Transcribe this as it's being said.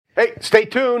Hey, stay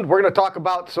tuned. We're going to talk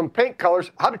about some paint colors,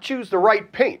 how to choose the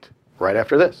right paint right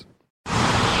after this. Here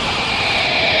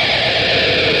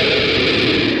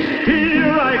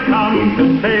I come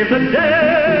to save the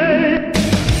day.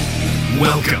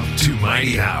 Welcome to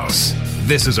Mighty House.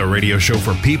 This is a radio show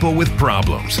for people with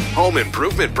problems, home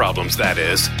improvement problems, that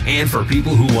is, and for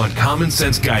people who want common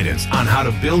sense guidance on how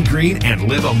to build green and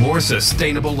live a more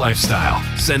sustainable lifestyle.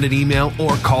 Send an email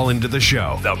or call into the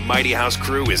show. The Mighty House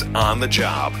crew is on the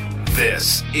job.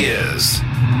 This is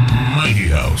Mighty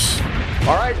House.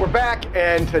 All right, we're back,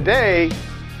 and today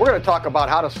we're going to talk about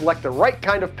how to select the right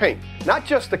kind of paint. Not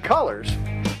just the colors,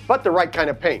 but the right kind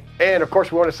of paint. And, of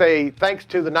course, we want to say thanks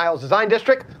to the Niles Design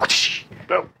District.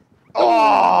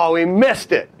 Oh, we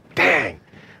missed it. Dang.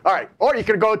 All right. Or you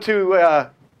could go to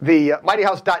the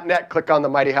mightyhouse.net, click on the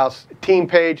Mighty House team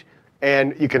page,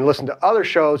 and you can listen to other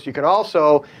shows. You can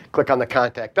also click on the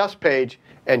Contact Us page,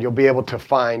 and you'll be able to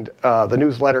find the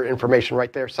newsletter information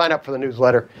right there. Sign up for the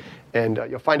newsletter, and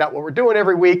you'll find out what we're doing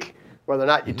every week, whether or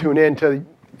not you tune in to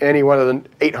any one of the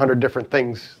 800 different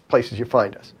places you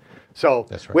find us. So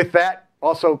with that,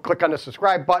 also click on the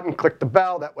subscribe button, click the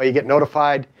bell. That way you get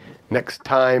notified next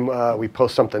time we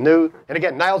post something new. And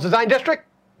again, Niles Design District.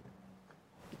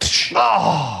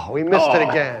 Oh, we missed it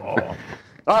again.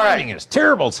 All right. Timing is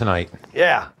terrible tonight.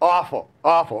 Yeah, awful.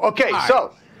 Okay,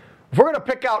 so if we're going to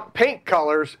pick out paint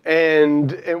colors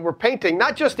and we're painting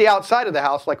not just the outside of the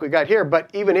house like we got here, but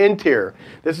even interior.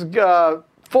 This is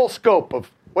full scope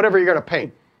of whatever you're going to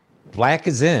paint. Black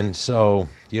is in, so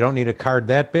you don't need a card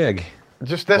that big.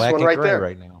 Just this Black one and right gray there.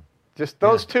 right now. Just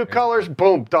those two colors,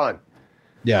 boom, done.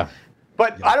 Yeah.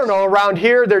 But I don't know, around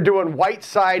here they're doing white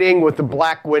siding with the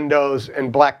black windows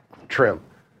and black trim.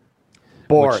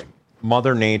 Boring. Which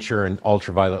Mother Nature and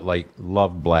ultraviolet light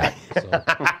love black. So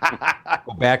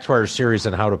go back to our series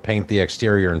on how to paint the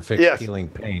exterior and fix peeling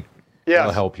paint.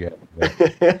 It'll help you.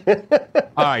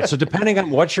 All right, so depending on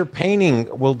what you're painting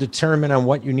will determine on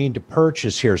what you need to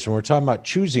purchase here. So we're talking about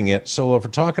choosing it. So if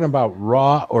we're talking about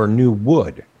raw or new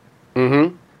wood,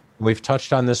 we've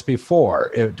touched on this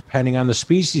before. Depending on the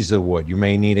species of wood, you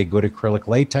may need a good acrylic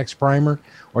latex primer,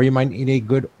 or you might need a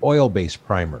good oil-based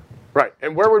primer. Right,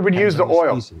 and where would we use the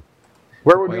oil?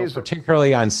 Where would we use it?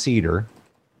 Particularly on cedar,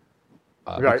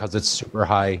 because it's super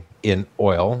high in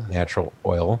oil, natural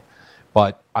oil.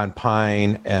 But on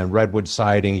pine and redwood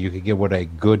siding, you could get what a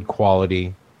good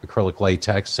quality acrylic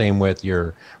latex. Same with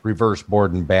your reverse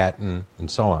board and batten and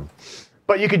so on.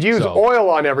 But you could use oil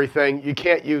on everything. You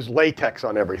can't use latex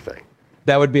on everything.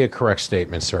 That would be a correct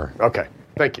statement, sir. Okay,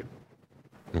 thank you.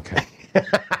 Okay.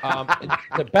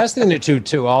 The best thing to do,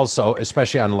 too, also,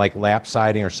 especially on like lap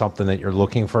siding or something that you're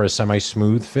looking for a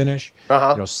semi-smooth finish,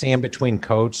 sand between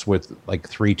coats with like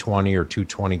 320 or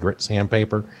 220 grit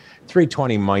sandpaper.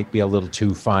 320 might be a little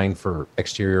too fine for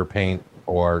exterior paint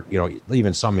or,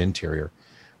 even some interior.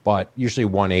 But usually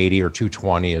 180 or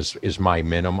 220 is my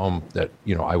minimum that,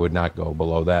 I would not go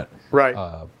below that. Right.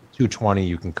 220,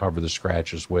 you can cover the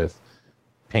scratches with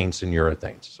paints and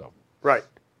urethanes. So. Right.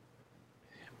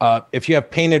 If you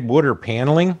have painted wood or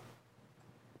paneling,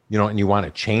 and you want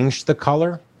to change the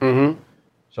color.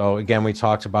 So again, we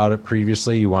talked about it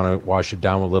previously. You want to wash it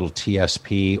down with a little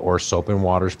TSP or soap and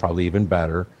water is probably even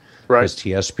better. Right. Because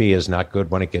TSP is not good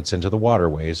when it gets into the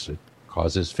waterways. It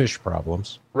causes fish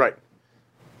problems. Right.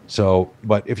 So,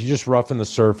 but if you just roughen the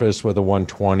surface with a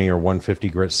 120 or 150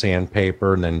 grit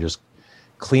sandpaper and then just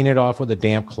clean it off with a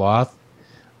damp cloth.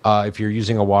 If you're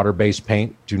using a water-based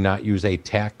paint, do not use a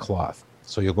tack cloth.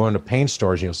 So you'll go into paint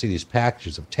stores and you'll see these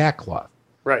packages of tack cloth.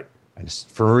 Right. And it's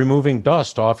for removing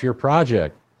dust off your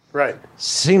project. Right.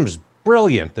 Seems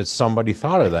brilliant that somebody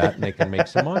thought of that and they can make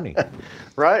some money.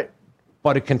 Right.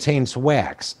 But it contains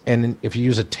wax. And if you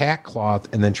use a tack cloth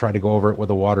and then try to go over it with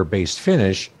a water-based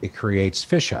finish, it creates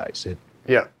fish eyes.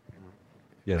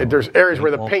 There's areas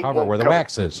where the paint won't cover where the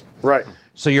wax is. Right.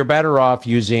 So you're better off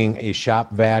using a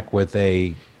shop vac with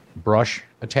a brush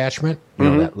attachment,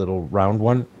 that little round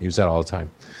one. Use that all the time.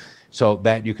 So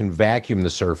that you can vacuum the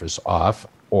surface off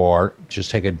or just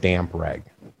take a damp rag.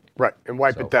 Right, and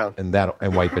wipe it down.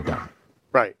 And wipe it down.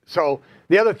 Right. So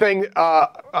the other thing,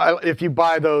 if you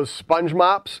buy those sponge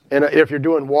mops, and if you're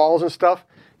doing walls and stuff,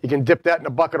 you can dip that in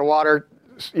a bucket of water,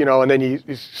 and then you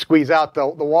squeeze out the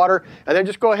water, and then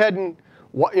just go ahead and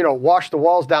wash the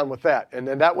walls down with that, and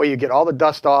then that way you get all the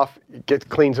dust off,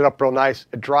 cleans it up real nice,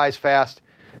 it dries fast,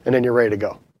 and then you're ready to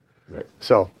go. Right.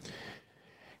 So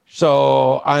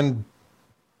on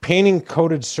painting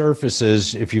coated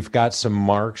surfaces, if you've got some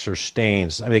marks or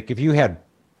stains, if you had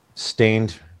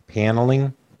stained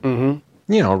paneling,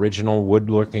 original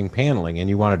wood-looking paneling, and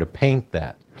you wanted to paint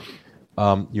that,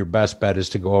 your best bet is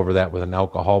to go over that with an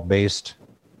alcohol-based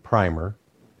primer.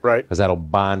 Right. Because that'll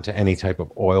bond to any type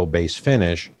of oil-based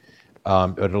finish.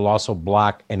 It'll also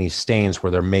block any stains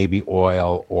where there may be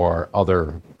oil or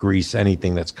other grease,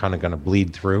 anything that's kind of going to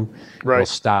bleed through. Right. It'll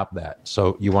stop that.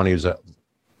 So you want to use a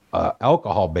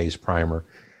alcohol-based primer,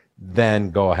 then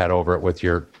go ahead over it with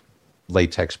your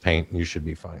latex paint, and you should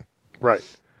be fine. Right.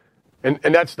 And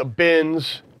that's the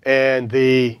bins and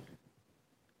the...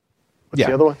 What's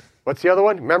the other one? What's the other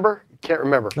one? Remember? Can't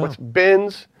remember. No. What's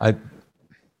bins?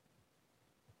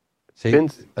 See,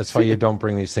 that's why you don't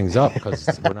bring these things up,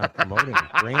 because we're not promoting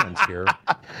brands here.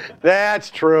 That's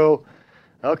true.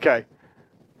 Okay.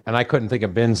 And I couldn't think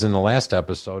of bins in the last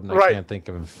episode, and I can't think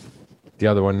of the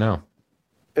other one now.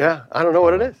 Yeah, I don't know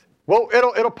what it is. Well,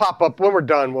 it'll pop up when we're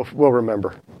done. We'll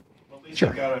remember. Well, at least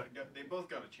they both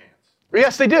got a chance.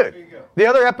 Yes, they did. There you go. The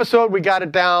other episode, we got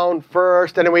it down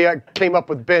first, and then we came up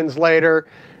with bins later,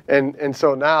 and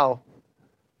so now,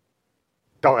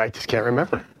 I just can't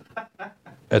remember.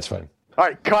 That's fine. All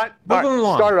right, cut. Moving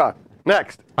along. Start it off.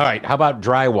 Next. All right, how about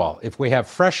drywall? If we have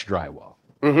fresh drywall,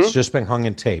 it's just been hung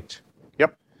and taped.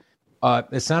 Yep.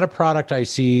 It's not a product I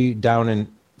see down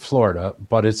in Florida,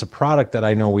 but it's a product that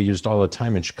I know we used all the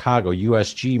time in Chicago.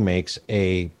 USG makes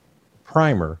a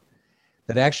primer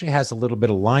that actually has a little bit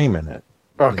of lime in it.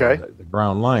 Okay. The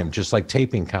brown lime, just like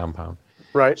taping compound.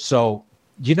 Right. So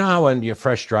you know how when you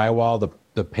fresh drywall,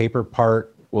 the paper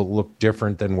part will look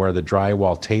different than where the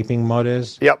drywall taping mud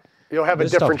is? Yep. You'll have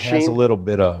this a different stuff sheen. has a little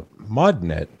bit of mud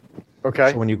in it.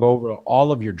 Okay. So when you go over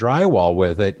all of your drywall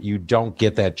with it, you don't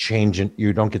get that change,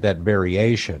 you don't get that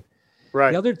variation.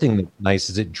 Right. The other thing that's nice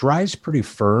is it dries pretty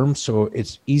firm, so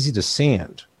it's easy to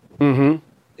sand. Mm-hmm.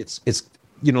 It's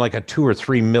like a 2 or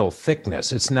 3 mil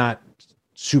thickness. It's not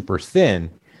super thin.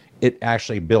 It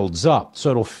actually builds up,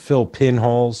 so it'll fill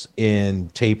pinholes in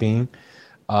taping,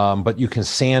 but you can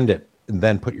sand it and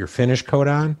then put your finish coat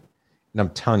on, and I'm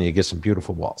telling you get some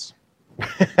beautiful walls.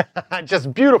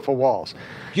 Just beautiful walls.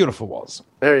 Beautiful walls.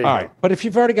 There you go. All right, but if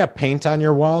you've already got paint on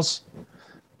your walls,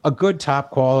 a good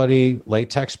top quality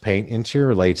latex paint,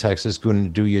 interior latex, is going to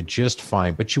do you just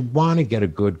fine, but you want to get a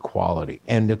good quality.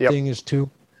 And the thing is, too,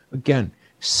 again,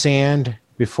 sand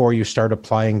before you start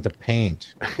applying the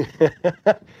paint.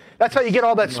 That's how you get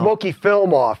all that smoky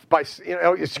film off.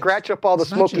 You scratch up all the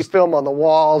smoky film on the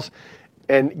walls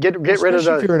and get rid of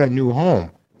the... if you're in a new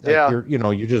home. Yeah.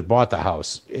 You just bought the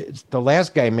house. The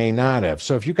last guy may not have.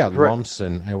 So if you got lumps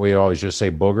and we always just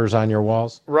say boogers on your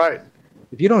walls. Right.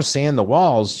 If you don't sand the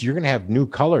walls, you're going to have new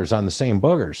colors on the same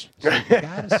boogers. So you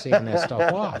got to sand that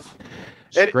stuff off.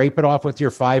 Scrape it off with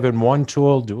your 5-in-1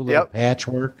 tool. Do a little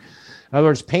patchwork. In other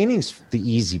words, painting's the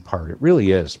easy part. It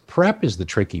really is. Prep is the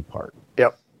tricky part.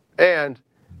 Yep. And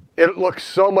it looks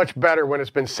so much better when it's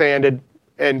been sanded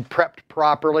and prepped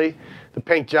properly. The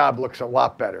paint job looks a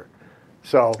lot better.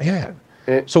 So yeah.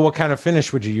 So what kind of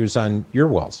finish would you use on your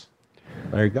walls?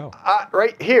 There you go.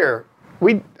 Right here,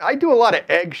 I do a lot of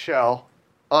eggshell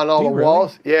on all the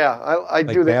walls. Yeah, I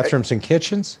do that. Bathrooms and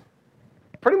kitchens?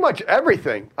 Pretty much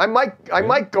everything. I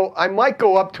might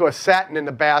go up to a satin in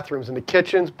the bathrooms and the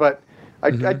kitchens, but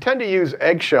I tend to use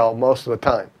eggshell most of the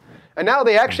time. And now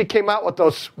they actually came out with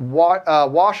those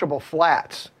washable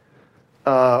flats.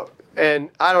 And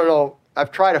I don't know,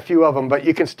 I've tried a few of them, but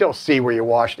you can still see where you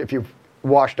washed if you've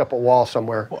washed up a wall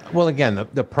somewhere. Well, again,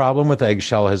 the problem with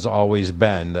eggshell has always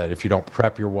been that if you don't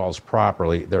prep your walls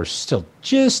properly, there's still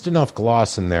just enough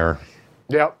gloss in there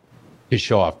to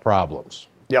show off problems.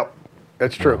 Yep,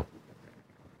 that's true.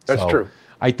 That's true.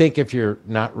 I think if you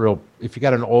got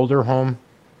an older home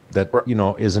that,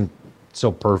 isn't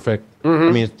so perfect, I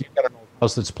mean, if you've got an old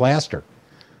house that's plaster,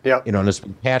 and it's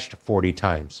been patched 40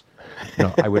 times,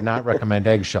 I would not recommend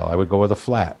eggshell. I would go with a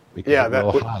flat because it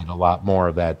will hide a lot more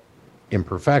of that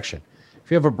imperfection.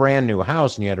 If you have a brand new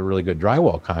house and you had a really good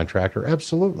drywall contractor,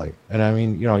 absolutely. And I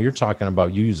mean, you're talking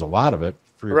about you use a lot of it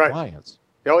for your clients.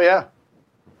 Oh yeah.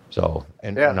 So,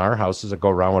 in our houses, I go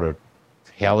around with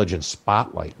a halogen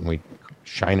spotlight and we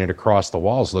shine it across the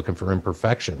walls looking for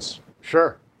imperfections.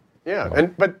 Sure. Yeah.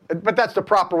 So. But that's the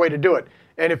proper way to do it.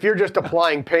 And if you're just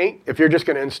applying paint, if you're just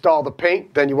going to install the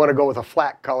paint, then you want to go with a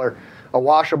flat color, a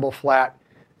washable flat.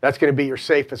 That's going to be your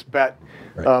safest bet.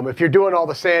 Right. If you're doing all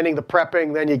the sanding, the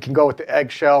prepping, then you can go with the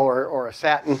eggshell or a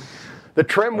satin. The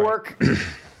trim work,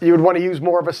 you would want to use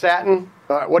more of a satin.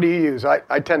 What do you use?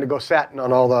 I tend to go satin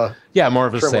on all the more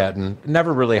of a satin. Work.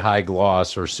 Never really high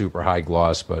gloss or super high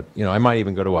gloss, but I might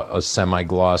even go to a semi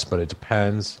gloss, but it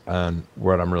depends on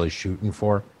what I'm really shooting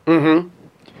for. Mm-hmm.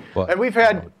 But, and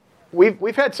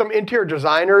we've had some interior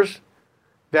designers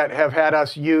that have had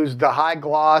us use the high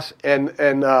gloss and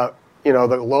the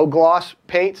low gloss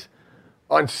paints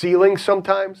on ceilings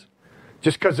sometimes,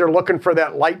 just because they're looking for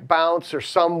that light bounce or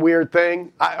some weird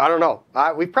thing. I don't know.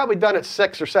 We've probably done it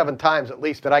 6 or 7 times at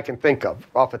least that I can think of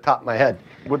off the top of my head.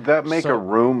 Would that make a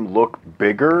room look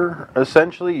bigger?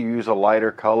 Essentially, you use a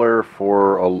lighter color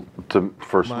for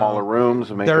smaller rooms.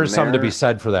 And make there's something to narrow? be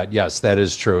said for that. Yes, that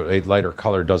is true. A lighter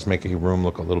color does make a room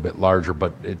look a little bit larger,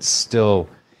 but it's still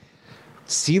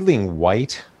ceiling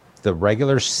white. The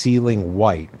regular ceiling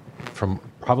white from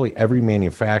probably every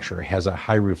manufacturer has a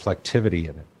high reflectivity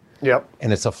in it. Yep.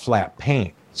 And it's a flat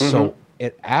paint. So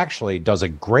it actually does a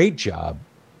great job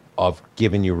of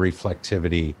giving you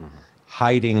reflectivity,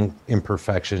 hiding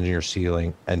imperfections in your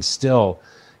ceiling, and still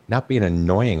not being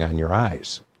annoying on your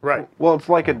eyes. Right. Well, it's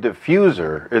like a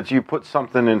diffuser. It's you put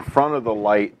something in front of the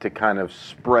light to kind of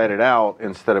spread it out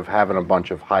instead of having a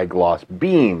bunch of high gloss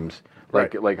beams.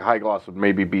 Like high gloss would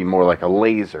maybe be more like a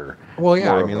laser. Well,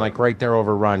 yeah, I mean, like right there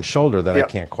over Ron's shoulder that I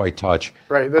can't quite touch.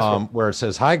 Right, this one. Where it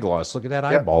says high gloss. Look at that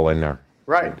eyeball in there.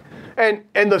 Right. And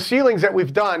the ceilings that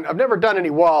we've done, I've never done any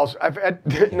walls. I've had,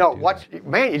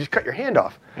 man, you just cut your hand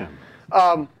off.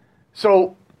 Yeah.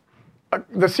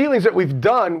 The ceilings that we've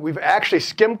done, we've actually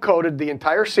skim coated the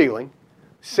entire ceiling,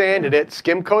 sanded it,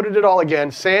 skim coated it all again,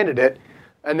 sanded it,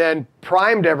 and then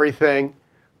primed everything,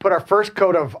 put our first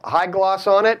coat of high gloss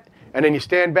on it, and then you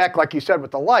stand back, like you said,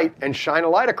 with the light and shine a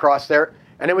light across there,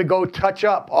 and then we go touch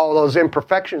up all those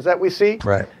imperfections that we see.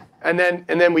 Right. And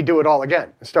then we do it all again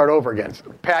and start over again.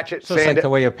 So patch it, So sand it's like it. the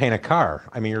way you paint a car.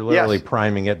 I mean, you're literally Yes.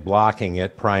 priming it, blocking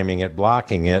it, priming it,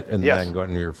 blocking it, and Yes. then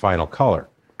going to your final color.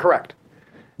 Correct.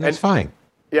 That's fine.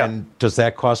 Yeah. And does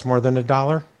that cost more than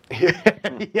 $1?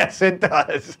 Yes, it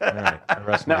does. All right, I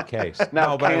rest my case. now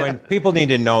No, but can- when people need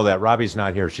to know that Robbie's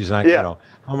not here, she's not. Yeah. You know,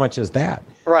 how much is that?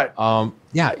 Right.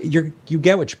 Yeah, you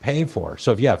get what you pay for.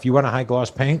 So if you want a high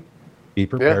gloss paint, be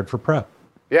prepared for prep.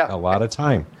 Yeah. A lot of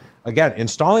time. Again,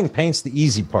 installing paint's the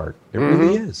easy part. It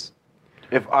really is.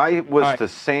 If I was to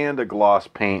sand a gloss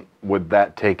paint, would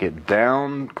that take it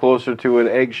down closer to an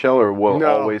eggshell, or will it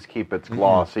No. always keep its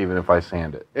gloss even if I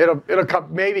sand it? It'll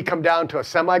maybe come down to a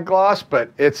semi-gloss, but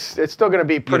it's still going to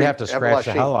be pretty. You'd have to scratch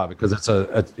the hell out because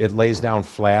it lays down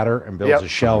flatter and builds Yep. a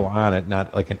shell on it,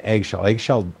 not like an eggshell.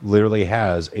 Eggshell literally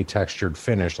has a textured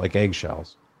finish like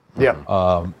eggshells.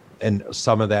 Yeah. And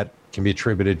some of that can be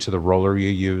attributed to the roller you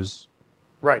use.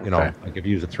 Right. You know, like if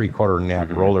you use a 3/4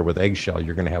 nap roller with eggshell,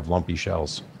 you're going to have lumpy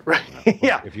shells. Right.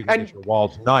 Yeah. If you can get your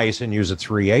walls nice and use a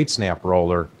 3/8 snap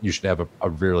roller, you should have a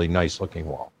really nice looking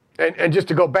wall. And just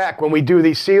to go back, when we do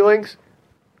these ceilings,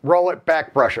 roll it,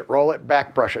 back brush it, roll it,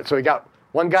 back brush it. So we got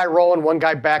one guy rolling, one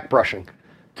guy back brushing,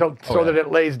 so that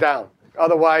it lays down.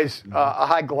 Otherwise, a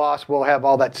high gloss will have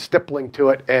all that stippling to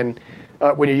it, and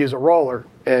when you use a roller,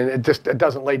 and it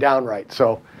doesn't lay down right.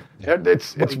 So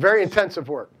it's very intensive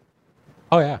work.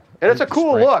 Oh yeah, And it's a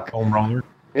cool Spray look. Foam roller.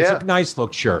 It's Yeah. a nice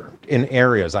look shirt in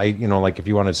areas. Like if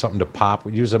you wanted something to pop,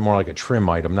 we'd use it more like a trim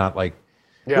item, not like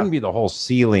it wouldn't be the whole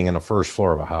ceiling in the first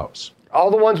floor of a house. All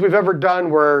the ones we've ever done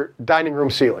were dining room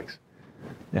ceilings.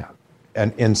 Yeah,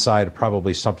 and inside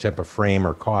probably some type of frame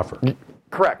or coffer.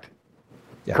 Correct.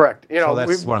 Yeah. Correct. So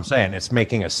that's what I'm saying. It's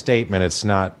making a statement. It's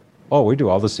not. Oh, we do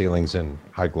all the ceilings in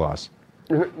high gloss.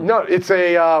 No, it's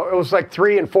it was like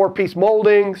 3 and 4 piece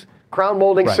moldings, crown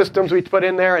molding Right. systems we put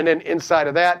in there, and then inside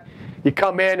of that, you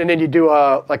come in and then you do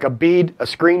a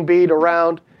screen bead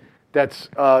around that's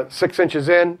 6 inches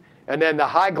in, and then the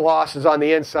high gloss is on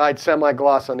the inside,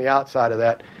 semi-gloss on the outside of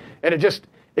that, and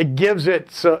it gives it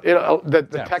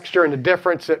the texture and the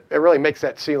difference. It really makes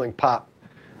that ceiling pop.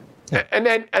 Yeah. And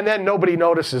then nobody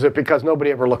notices it because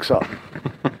nobody ever looks up.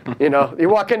 You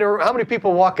walk into how many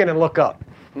people walk in and look up?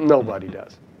 Nobody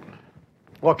does.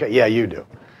 Okay, yeah, you do.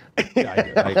 Yeah,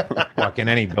 I do. I walk in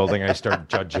any building, I start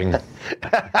judging. All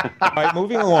right,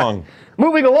 moving along.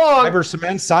 Fiber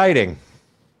cement siding.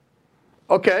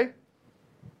 Okay.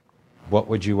 What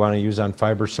would you want to use on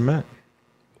fiber cement?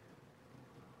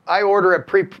 I order it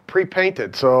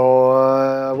pre-painted,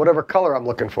 so whatever color I'm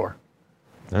looking for.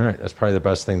 All right, that's probably the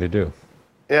best thing to do.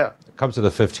 Yeah. It comes with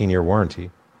a 15-year warranty.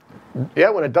 Yeah,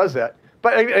 when it does that.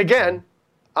 But again,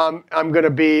 I'm going to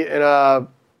be in a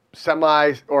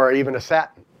semi or even a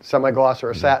satin, semi-gloss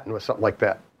or a satin with something like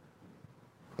that.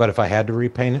 But if I had to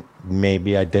repaint it,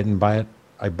 maybe I didn't buy it.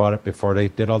 I bought it before they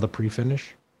did all the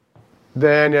pre-finish.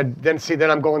 Then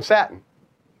I'm going satin.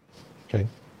 Okay.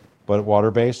 But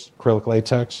water-based, acrylic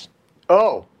latex?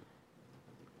 Oh.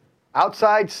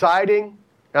 Outside siding,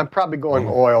 I'm probably going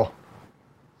oil.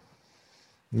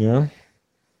 Yeah.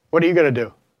 What are you going to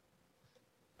do?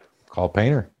 Call a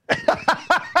painter.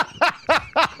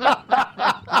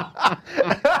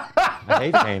 I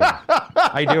hate painting.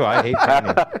 I do. I hate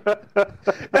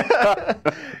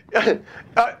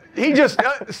painting.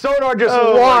 Sonar just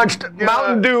launched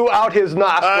Mountain Dew out his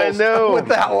nostrils. I know. With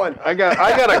that one. I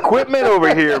got equipment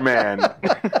over here, man.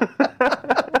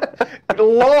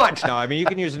 Launched. No, I mean you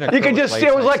can use an. You can just see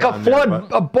it was like a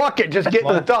flood, a bucket just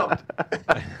getting dumped.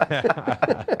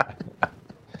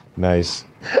 Nice.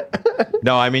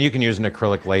 No, I mean you can use an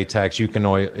acrylic latex. You can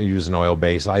use an oil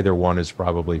base. Either one is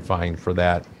probably fine for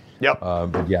that. Yep.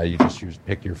 But yeah, you just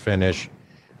pick your finish,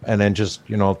 and then just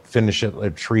finish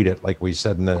it, treat it like we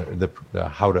said in the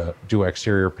how to do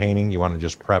exterior painting. You want to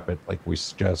just prep it like we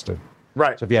suggested.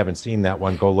 Right. So if you haven't seen that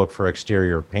one, go look for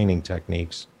exterior painting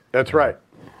techniques. That's right.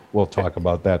 We'll talk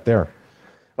about that there.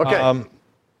 Okay.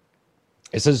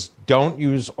 It says don't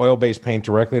use oil-based paint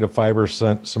directly to fiber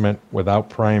cement without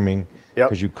priming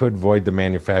because you could void the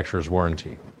manufacturer's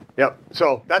warranty. Yep.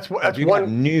 So that's if you one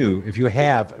got new. If you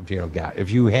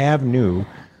have new,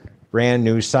 brand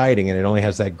new siding and it only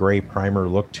has that gray primer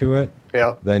look to it,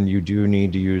 then you do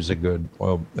need to use a good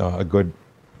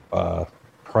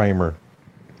primer.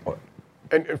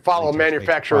 And follow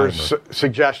manufacturer's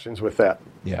suggestions with that.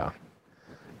 Yeah.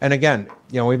 And again,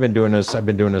 we've been doing this. I've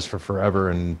been doing this for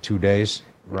forever in 2 days.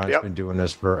 Ron's been doing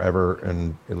this forever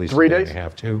in at least 3 a day days. And a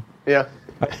half, too. Yeah.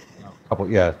 A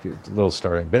little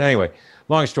starting. But anyway,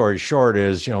 long story short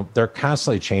is, they're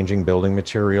constantly changing building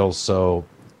materials. So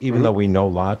even though we know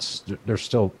lots, there's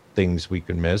still things we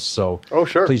can miss. So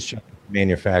please check the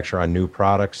manufacturer on new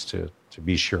products to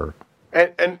be sure.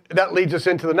 And that leads us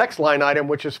into the next line item,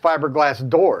 which is fiberglass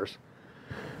doors.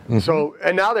 Mm-hmm. So,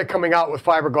 and now they're coming out with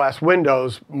fiberglass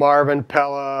windows. Marvin,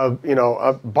 Pella,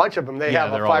 a bunch of them. They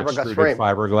have a fiberglass frame.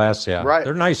 Fiberglass, yeah. Right.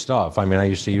 They're nice stuff. I mean, I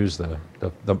used to use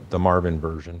the Marvin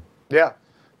version. Yeah,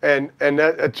 and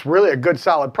it's really a good,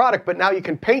 solid product. But now you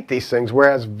can paint these things,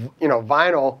 whereas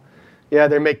vinyl,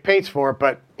 they make paints for it,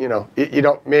 but you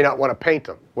may not want to paint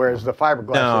them. Whereas the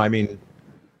fiberglass. No, I mean,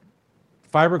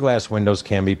 fiberglass windows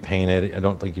can be painted. I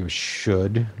don't think you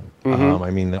should. Mm-hmm. I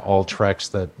mean, the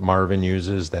Ultrex that Marvin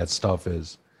uses, that stuff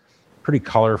is pretty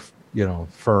color,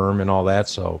 firm and all that.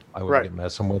 So I wouldn't get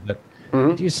messing with it.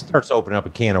 Mm-hmm. It just starts to open up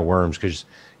a can of worms because,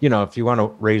 if you want to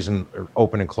raise and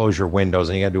open and close your windows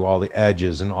and you got to do all the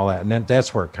edges and all that, and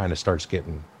that's where it kind of starts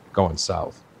going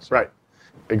south. So. Right.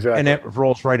 Exactly. And it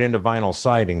rolls right into vinyl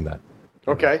siding then.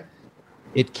 Okay.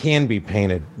 It can be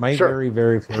painted. My very,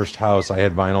 very first house, I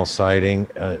had vinyl siding.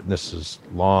 This is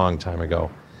a long time ago,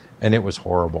 and it was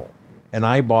horrible. And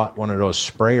I bought one of those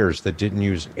sprayers that didn't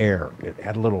use air. It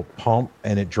had a little pump,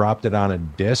 and it dropped it on a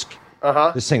disc.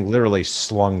 Uh-huh. This thing literally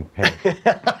slung paint.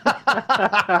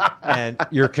 And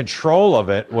your control of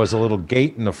it was a little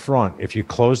gate in the front. If you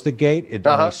closed the gate, it'd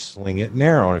only sling it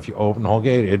narrow. And if you open the whole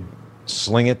gate, it'd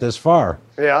sling it this far.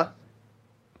 Yeah.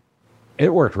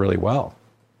 It worked really well.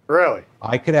 Really?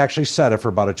 I could actually set it for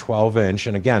about a 12-inch.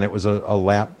 And again, it was a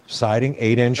lap siding,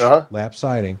 8-inch lap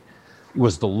siding. It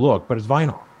was the look, but it's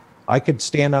vinyl. I could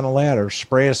stand on a ladder,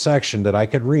 spray a section that I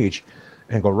could reach,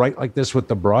 and go right like this with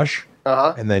the brush,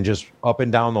 and then just up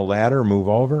and down the ladder, move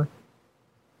over.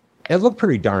 It looked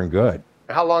pretty darn good.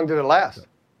 How long did it last?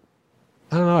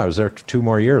 I don't know. I was there 2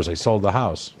 more years. I sold the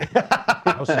house. The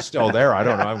house is still there. I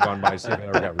don't know. I've gone by to see if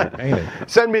it ever got repainted.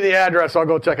 Send me the address. I'll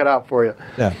go check it out for you.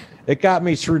 Yeah, it got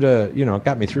me through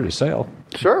the sale.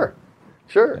 Sure.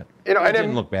 Yeah. It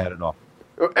didn't look bad at all.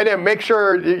 And then make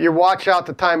sure you watch out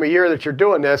the time of year that you're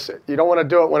doing this. You don't want to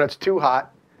do it when it's too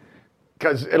hot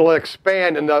because it'll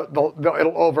expand and it'll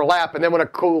overlap. And then when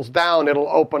it cools down, it'll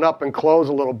open up and close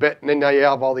a little bit. And then now you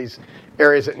have all these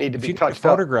areas that need to be touched up. If you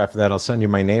photograph that, I'll send you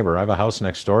my neighbor. I have a house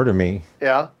next door to me.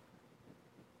 Yeah.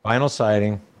 Vinyl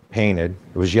siding, painted.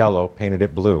 It was yellow, painted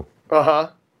it blue.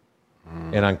 Uh-huh.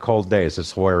 And on cold days,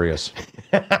 it's hilarious.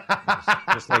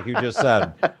 Just like you just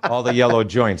said, all the yellow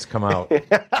joints come out.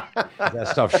 That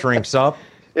stuff shrinks up.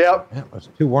 Yep. Yeah, it was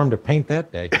too warm to paint that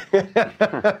day.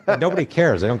 Nobody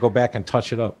cares. They don't go back and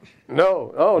touch it up.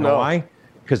 No. Oh, no. Why?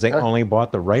 Because they only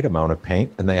bought the right amount of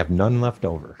paint, and they have none left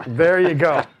over. There you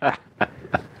go.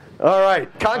 All right.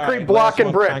 Concrete block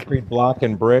and brick. Concrete block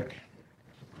and brick.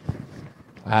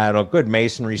 I don't know, good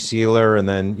masonry sealer, and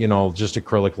then, just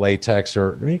acrylic latex,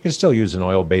 or you can still use an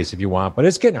oil base if you want, but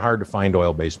it's getting hard to find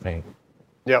oil-based paint.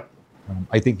 Yep.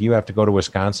 I think you have to go to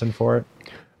Wisconsin for it.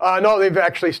 No, they've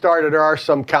actually started. There are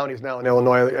some counties now in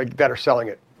Illinois that are selling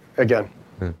it again.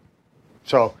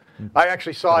 So I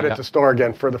actually saw it at the store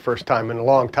again for the first time in a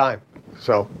long time.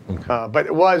 So, but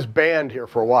it was banned here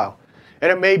for a while.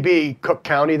 And it may be Cook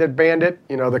County that banned it.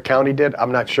 The county did.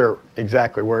 I'm not sure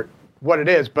exactly what it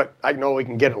is, but I know we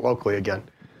can get it locally again.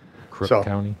 Cook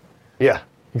County? Yeah,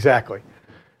 exactly.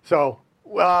 So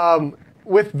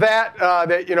with that,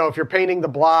 if you're painting the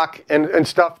block and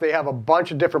stuff, they have a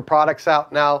bunch of different products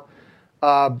out now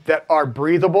that are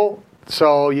breathable.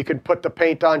 So you can put the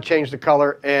paint on, change the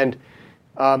color, and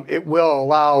it will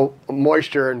allow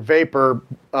moisture and vapor,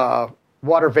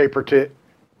 water vapor, to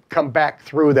come back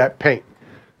through that paint.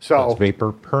 So it's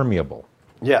vapor permeable.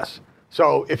 Yes.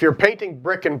 So if you're painting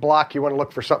brick and block, you want to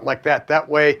look for something like that. That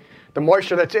way, the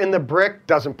moisture that's in the brick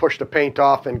doesn't push the paint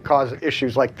off and cause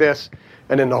issues like this,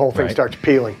 and then the whole thing starts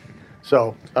peeling.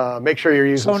 So make sure you're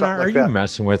using something like that. So now, are you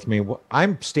messing with me?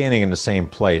 I'm standing in the same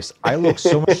place. I look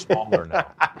so much smaller now.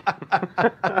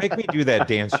 Make me do that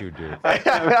dance you do.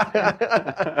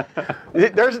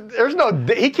 There's no.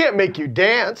 He can't make you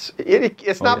dance.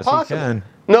 It's not possible. He can.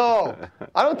 No,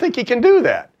 I don't think he can do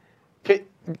that.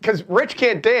 Because Rich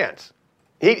can't dance.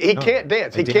 He can't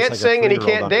dance. He can't sing and he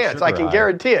can't dance. I can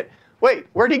guarantee it. Wait,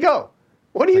 where'd he go?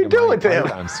 What are you doing to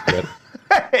him?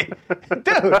 Hey,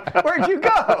 dude, where'd you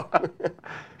go?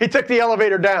 He took the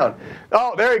elevator down.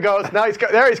 Oh, there he goes. Now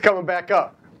he's coming back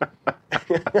up.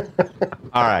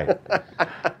 All right.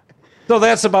 So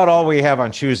that's about all we have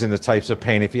on choosing the types of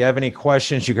paint. If you have any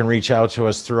questions, you can reach out to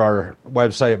us through our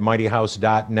website at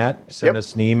mightyhouse.net. Send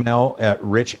us an email at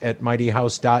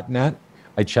rich@mightyhouse.net.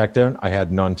 I checked in. I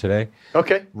had none today.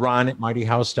 Okay. Ron at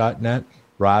mightyhouse.net.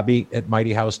 Robbie at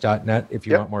mightyhouse.net if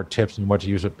you want more tips on what to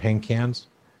use with paint cans.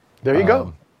 There you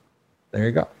go. There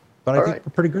you go. But I think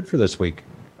we're pretty good for this week.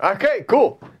 Okay,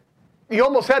 cool. You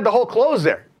almost had the whole close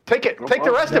there. Take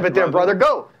the rest of it there, brother.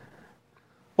 Go.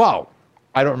 Wow.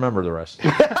 I don't remember the rest.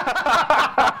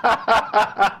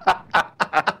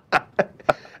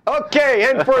 Okay,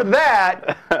 and for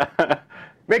that,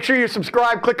 make sure you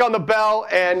subscribe, click on the bell,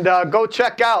 and go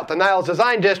check out the Niles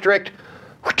Design District.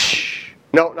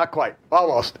 No, not quite.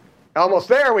 Almost.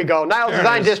 There we go. Niles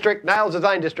Design District,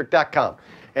 nilesdesigndistrict.com.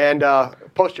 And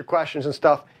post your questions and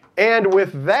stuff. And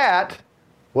with that,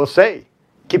 we'll say,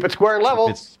 keep it square and level.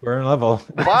 Keep it square and level.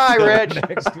 Bye, Rich.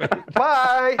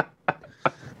 Bye.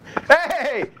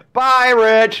 Hey, bye,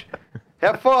 Rich.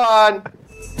 Have fun.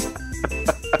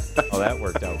 Oh, that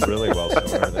worked out really well so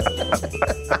far.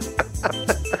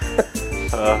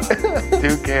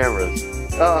 2 cameras.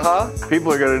 Uh-huh.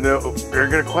 People are going to know, they're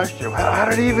going to question, how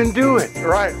did he even do it?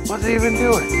 Right. What's he even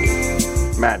doing?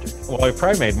 Magic. Well, I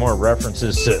probably made more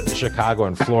references to Chicago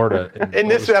and Florida in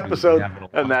this episode.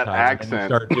 And that accent.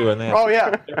 Start doing that. Oh,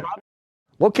 yeah.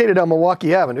 Located on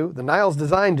Milwaukee Avenue, the Niles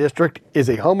Design District is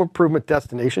a home improvement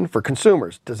destination for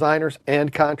consumers, designers,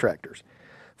 and contractors.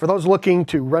 For those looking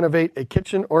to renovate a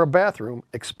kitchen or a bathroom,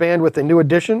 expand with a new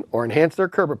addition, or enhance their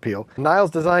curb appeal, the Niles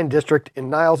Design District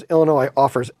in Niles, Illinois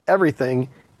offers everything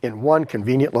in one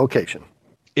convenient location.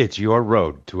 It's your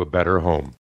road to a better home.